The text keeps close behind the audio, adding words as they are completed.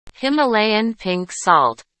Himalayan pink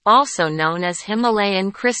salt, also known as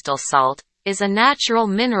Himalayan crystal salt, is a natural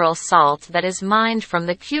mineral salt that is mined from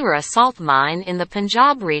the Kura salt mine in the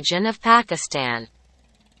Punjab region of Pakistan.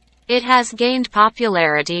 It has gained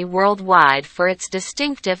popularity worldwide for its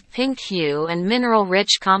distinctive pink hue and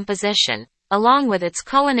mineral-rich composition, along with its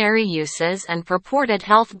culinary uses and purported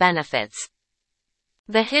health benefits.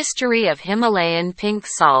 The history of Himalayan pink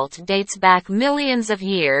salt dates back millions of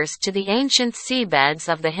years to the ancient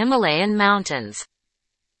seabeds of the Himalayan mountains.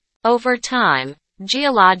 Over time,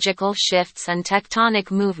 geological shifts and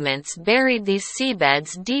tectonic movements buried these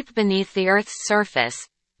seabeds deep beneath the Earth's surface,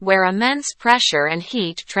 where immense pressure and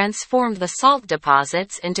heat transformed the salt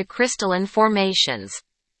deposits into crystalline formations.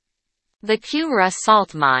 The Kura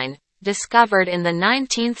salt mine, discovered in the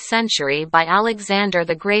 19th century by Alexander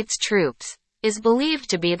the Great's troops, is believed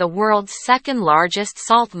to be the world's second-largest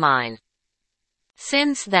salt mine.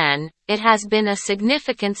 Since then, it has been a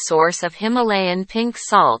significant source of Himalayan pink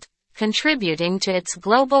salt, contributing to its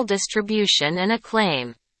global distribution and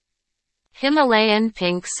acclaim. Himalayan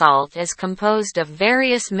pink salt is composed of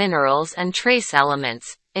various minerals and trace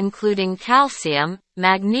elements, including calcium,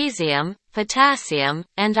 magnesium, potassium,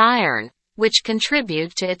 and iron, which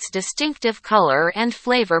contribute to its distinctive color and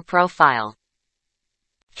flavor profile.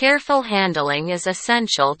 Careful handling is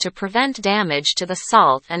essential to prevent damage to the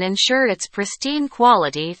salt and ensure its pristine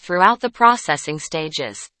quality throughout the processing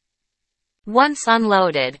stages. Once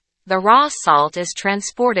unloaded, the raw salt is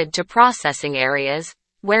transported to processing areas,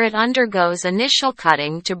 where it undergoes initial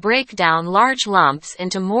cutting to break down large lumps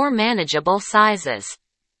into more manageable sizes.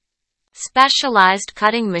 Specialized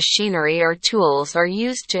cutting machinery or tools are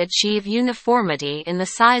used to achieve uniformity in the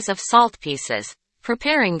size of salt pieces,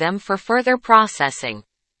 preparing them for further processing.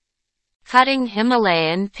 Cutting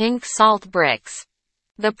Himalayan pink salt bricks.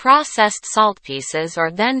 The processed salt pieces are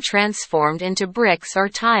then transformed into bricks or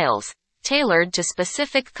tiles, tailored to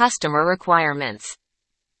specific customer requirements.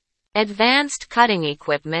 Advanced cutting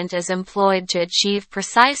equipment is employed to achieve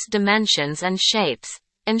precise dimensions and shapes,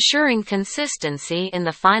 ensuring consistency in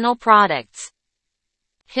the final products.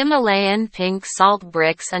 Himalayan pink salt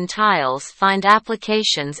bricks and tiles find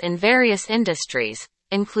applications in various industries,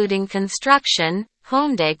 including construction,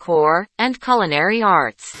 home decor, and culinary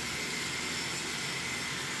arts.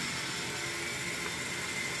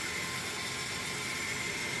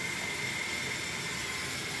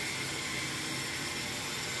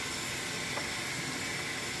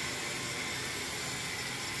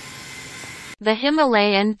 The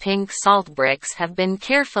Himalayan pink salt bricks have been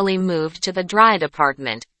carefully moved to the dry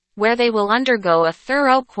department, where they will undergo a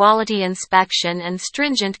thorough quality inspection and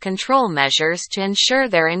stringent control measures to ensure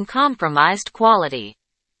their uncompromised quality.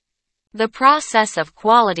 The process of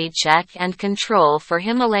quality check and control for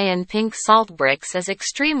Himalayan pink salt bricks is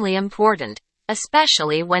extremely important,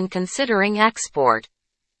 especially when considering export.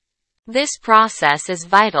 This process is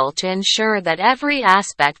vital to ensure that every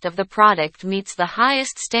aspect of the product meets the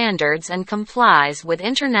highest standards and complies with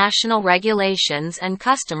international regulations and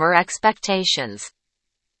customer expectations.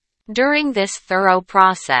 During this thorough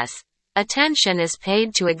process, attention is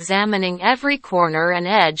paid to examining every corner and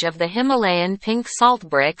edge of the Himalayan pink salt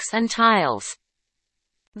bricks and tiles.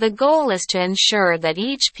 The goal is to ensure that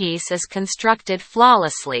each piece is constructed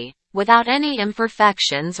flawlessly, without any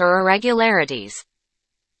imperfections or irregularities.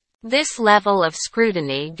 This level of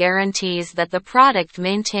scrutiny guarantees that the product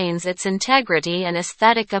maintains its integrity and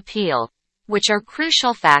aesthetic appeal, which are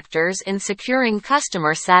crucial factors in securing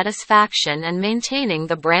customer satisfaction and maintaining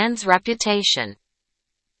the brand's reputation.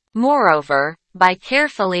 Moreover, by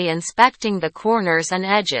carefully inspecting the corners and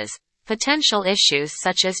edges, potential issues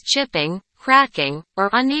such as chipping, cracking, or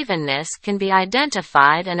unevenness can be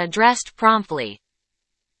identified and addressed promptly.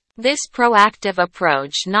 This proactive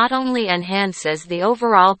approach not only enhances the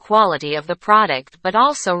overall quality of the product but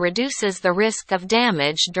also reduces the risk of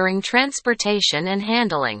damage during transportation and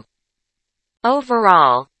handling.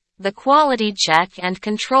 Overall, the quality check and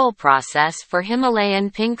control process for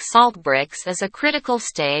Himalayan pink salt bricks is a critical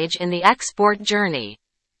stage in the export journey.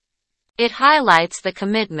 It highlights the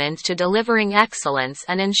commitment to delivering excellence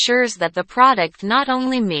and ensures that the product not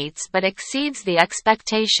only meets but exceeds the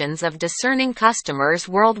expectations of discerning customers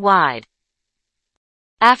worldwide.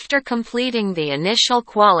 After completing the initial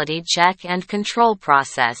quality check and control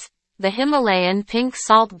process, the Himalayan pink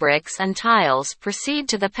salt bricks and tiles proceed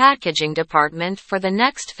to the packaging department for the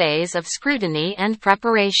next phase of scrutiny and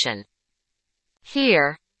preparation.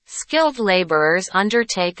 Here, skilled laborers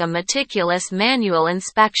undertake a meticulous manual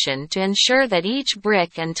inspection to ensure that each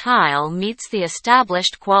brick and tile meets the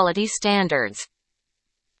established quality standards.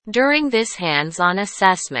 During this hands-on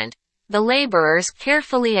assessment, The laborers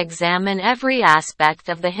carefully examine every aspect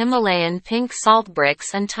of the Himalayan pink salt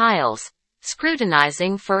bricks and tiles,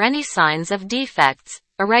 scrutinizing for any signs of defects,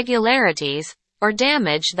 irregularities, or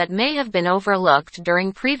damage that may have been overlooked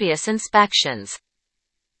during previous inspections.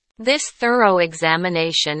 This thorough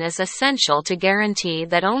examination is essential to guarantee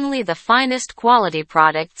that only the finest quality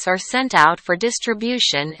products are sent out for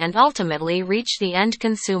distribution and ultimately reach the end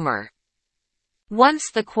consumer.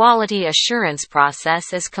 Once the quality assurance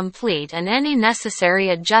process is complete and any necessary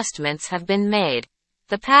adjustments have been made,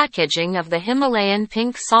 the packaging of the Himalayan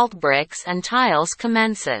pink salt bricks and tiles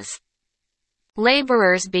commences.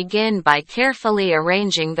 Laborers begin by carefully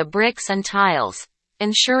arranging the bricks and tiles,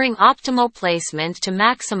 ensuring optimal placement to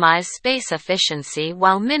maximize space efficiency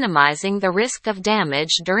while minimizing the risk of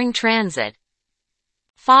damage during transit.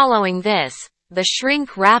 Following this, the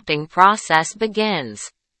shrink wrapping process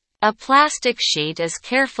begins. A plastic sheet is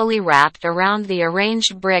carefully wrapped around the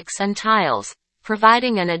arranged bricks and tiles,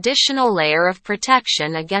 providing an additional layer of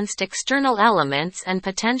protection against external elements and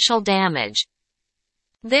potential damage.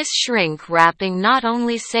 This shrink wrapping not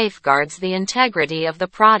only safeguards the integrity of the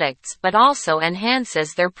products but also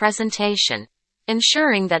enhances their presentation,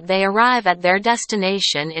 ensuring that they arrive at their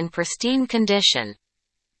destination in pristine condition.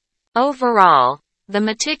 Overall, the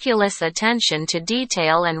meticulous attention to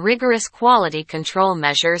detail and rigorous quality control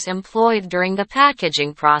measures employed during the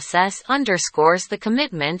packaging process underscores the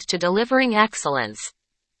commitment to delivering excellence.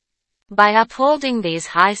 By upholding these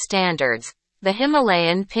high standards, the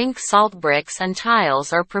Himalayan pink salt bricks and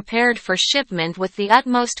tiles are prepared for shipment with the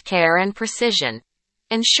utmost care and precision,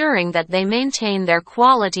 ensuring that they maintain their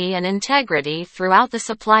quality and integrity throughout the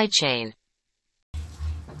supply chain.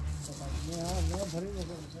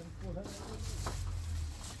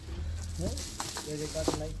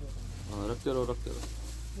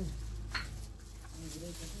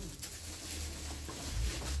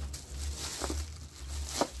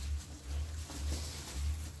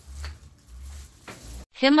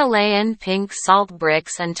 Himalayan pink salt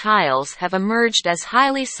bricks and tiles have emerged as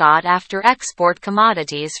highly sought-after export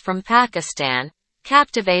commodities from Pakistan,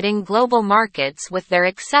 captivating global markets with their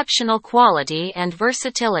exceptional quality and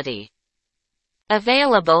versatility.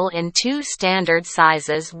 Available in two standard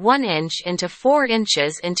sizes: 1 inch into 4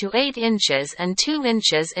 inches into 8 inches and 2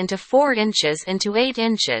 inches into 4 inches into 8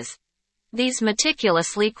 inches. These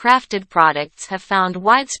meticulously crafted products have found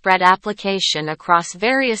widespread application across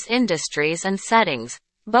various industries and settings,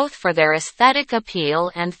 both for their aesthetic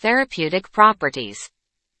appeal and therapeutic properties.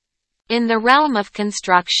 In the realm of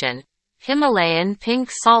construction, Himalayan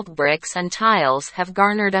pink salt bricks and tiles have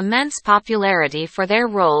garnered immense popularity for their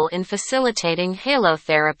role in facilitating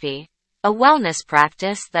halotherapy, a wellness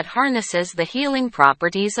practice that harnesses the healing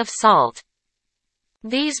properties of salt.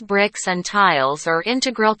 These bricks and tiles are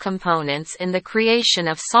integral components in the creation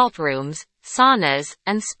of salt rooms, saunas,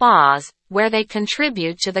 and spas, where they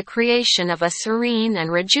contribute to the creation of a serene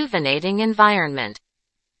and rejuvenating environment.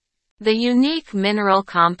 The unique mineral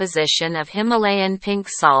composition of Himalayan pink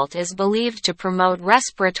salt is believed to promote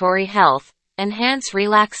respiratory health, enhance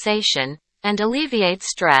relaxation, and alleviate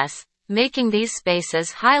stress, making these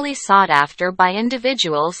spaces highly sought after by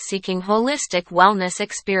individuals seeking holistic wellness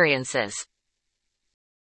experiences.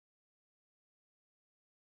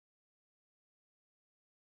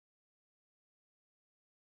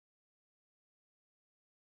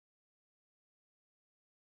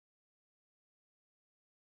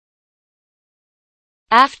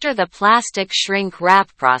 After the plastic shrink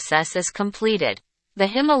wrap process is completed, the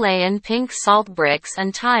Himalayan pink salt bricks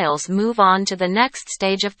and tiles move on to the next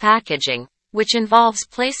stage of packaging, which involves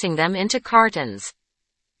placing them into cartons.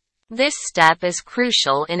 This step is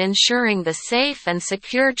crucial in ensuring the safe and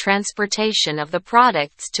secure transportation of the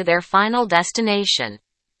products to their final destination.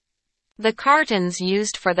 The cartons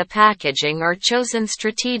used for the packaging are chosen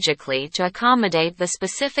strategically to accommodate the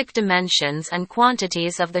specific dimensions and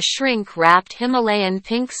quantities of the shrink-wrapped Himalayan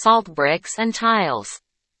pink salt bricks and tiles.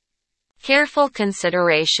 Careful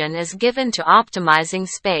consideration is given to optimizing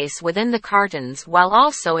space within the cartons while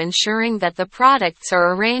also ensuring that the products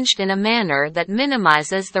are arranged in a manner that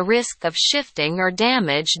minimizes the risk of shifting or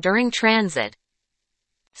damage during transit.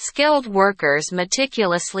 Skilled workers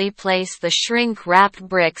meticulously place the shrink-wrapped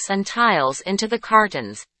bricks and tiles into the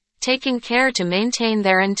cartons, taking care to maintain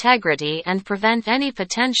their integrity and prevent any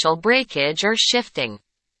potential breakage or shifting.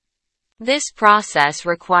 This process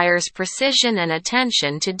requires precision and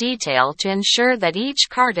attention to detail to ensure that each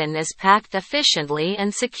carton is packed efficiently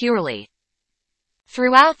and securely.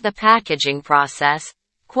 Throughout the packaging process,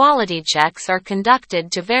 quality checks are conducted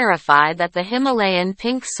to verify that the Himalayan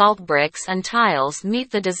pink salt bricks and tiles meet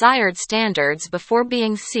the desired standards before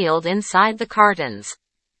being sealed inside the cartons.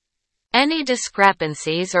 Any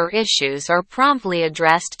discrepancies or issues are promptly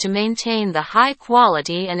addressed to maintain the high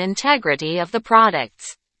quality and integrity of the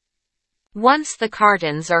products. Once the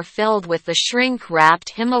cartons are filled with the shrink-wrapped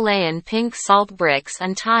Himalayan pink salt bricks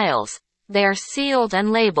and tiles, they are sealed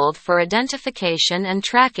and labeled for identification and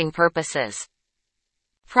tracking purposes.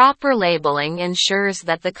 Proper labeling ensures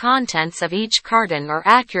that the contents of each carton are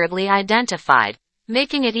accurately identified,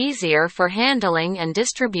 making it easier for handling and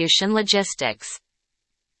distribution logistics.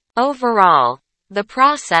 Overall, the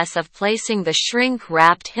process of placing the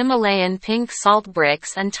shrink-wrapped Himalayan pink salt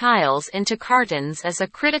bricks and tiles into cartons is a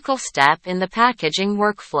critical step in the packaging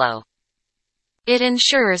workflow. It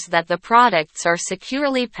ensures that the products are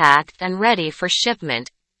securely packed and ready for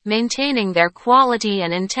shipment, maintaining their quality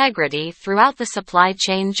and integrity throughout the supply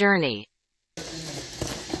chain journey.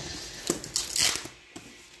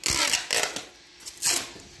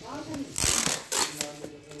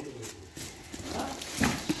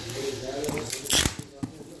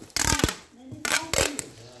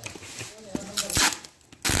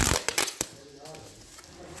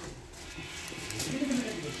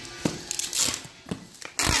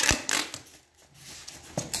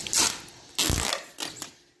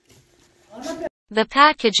 The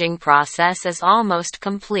packaging process is almost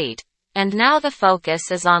complete, and now the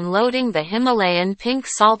focus is on loading the Himalayan pink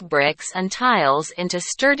salt bricks and tiles into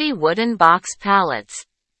sturdy wooden box pallets.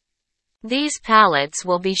 These pallets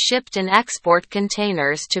will be shipped in export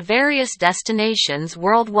containers to various destinations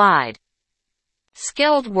worldwide.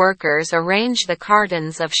 Skilled workers arrange the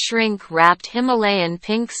cartons of shrink-wrapped Himalayan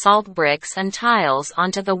pink salt bricks and tiles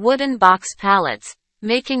onto the wooden box pallets,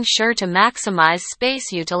 making sure to maximize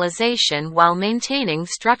space utilization while maintaining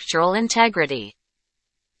structural integrity.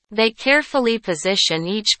 They carefully position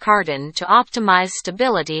each carton to optimize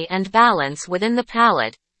stability and balance within the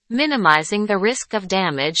pallet, minimizing the risk of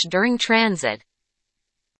damage during transit.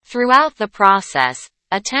 Throughout the process,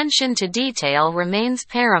 attention to detail remains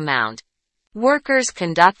paramount. Workers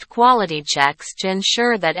conduct quality checks to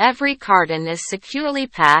ensure that every carton is securely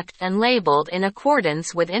packed and labeled in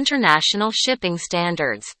accordance with international shipping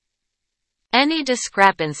standards. Any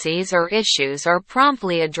discrepancies or issues are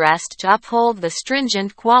promptly addressed to uphold the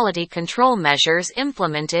stringent quality control measures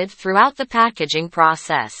implemented throughout the packaging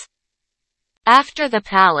process. After the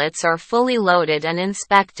pallets are fully loaded and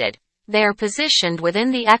inspected, they are positioned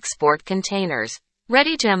within the export containers,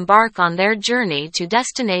 ready to embark on their journey to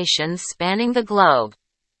destinations spanning the globe.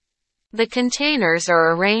 The containers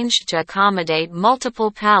are arranged to accommodate multiple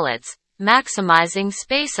pallets, maximizing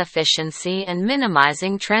space efficiency and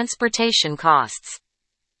minimizing transportation costs.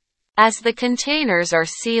 As the containers are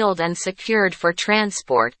sealed and secured for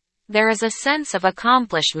transport, there is a sense of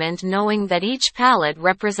accomplishment knowing that each pallet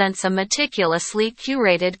represents a meticulously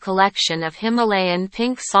curated collection of Himalayan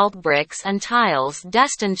pink salt bricks and tiles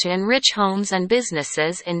destined to enrich homes and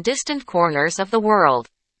businesses in distant corners of the world.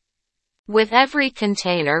 With every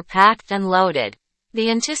container packed and loaded, the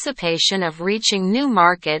anticipation of reaching new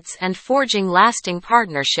markets and forging lasting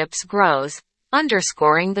partnerships grows,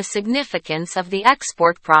 underscoring the significance of the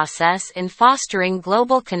export process in fostering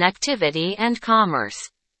global connectivity and commerce.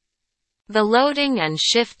 The loading and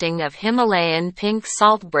shifting of Himalayan pink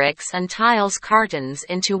salt bricks and tiles cartons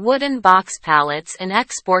into wooden box pallets in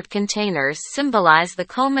export containers symbolize the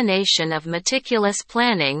culmination of meticulous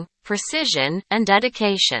planning, precision, and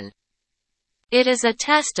dedication. It is a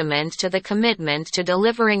testament to the commitment to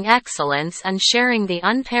delivering excellence and sharing the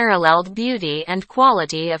unparalleled beauty and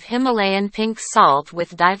quality of Himalayan pink salt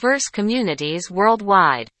with diverse communities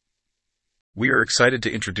worldwide. We are excited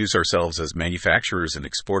to introduce ourselves as manufacturers and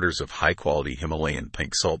exporters of high-quality Himalayan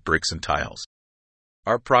pink salt bricks and tiles.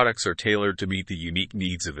 Our products are tailored to meet the unique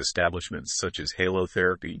needs of establishments such as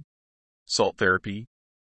halotherapy, salt therapy,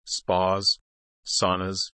 spas,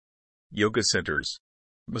 saunas, yoga centers,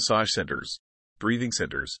 massage centers, breathing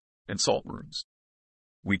centers, and salt rooms.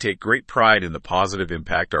 We take great pride in the positive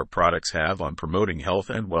impact our products have on promoting health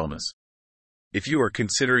and wellness. If you are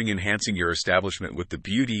considering enhancing your establishment with the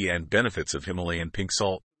beauty and benefits of Himalayan pink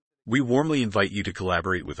salt, we warmly invite you to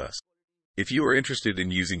collaborate with us. If you are interested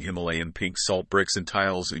in using Himalayan pink salt bricks and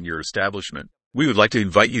tiles in your establishment, we would like to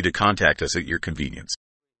invite you to contact us at your convenience.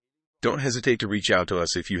 Don't hesitate to reach out to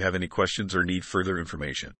us if you have any questions or need further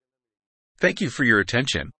information. Thank you for your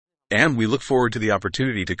attention, and we look forward to the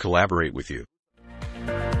opportunity to collaborate with you.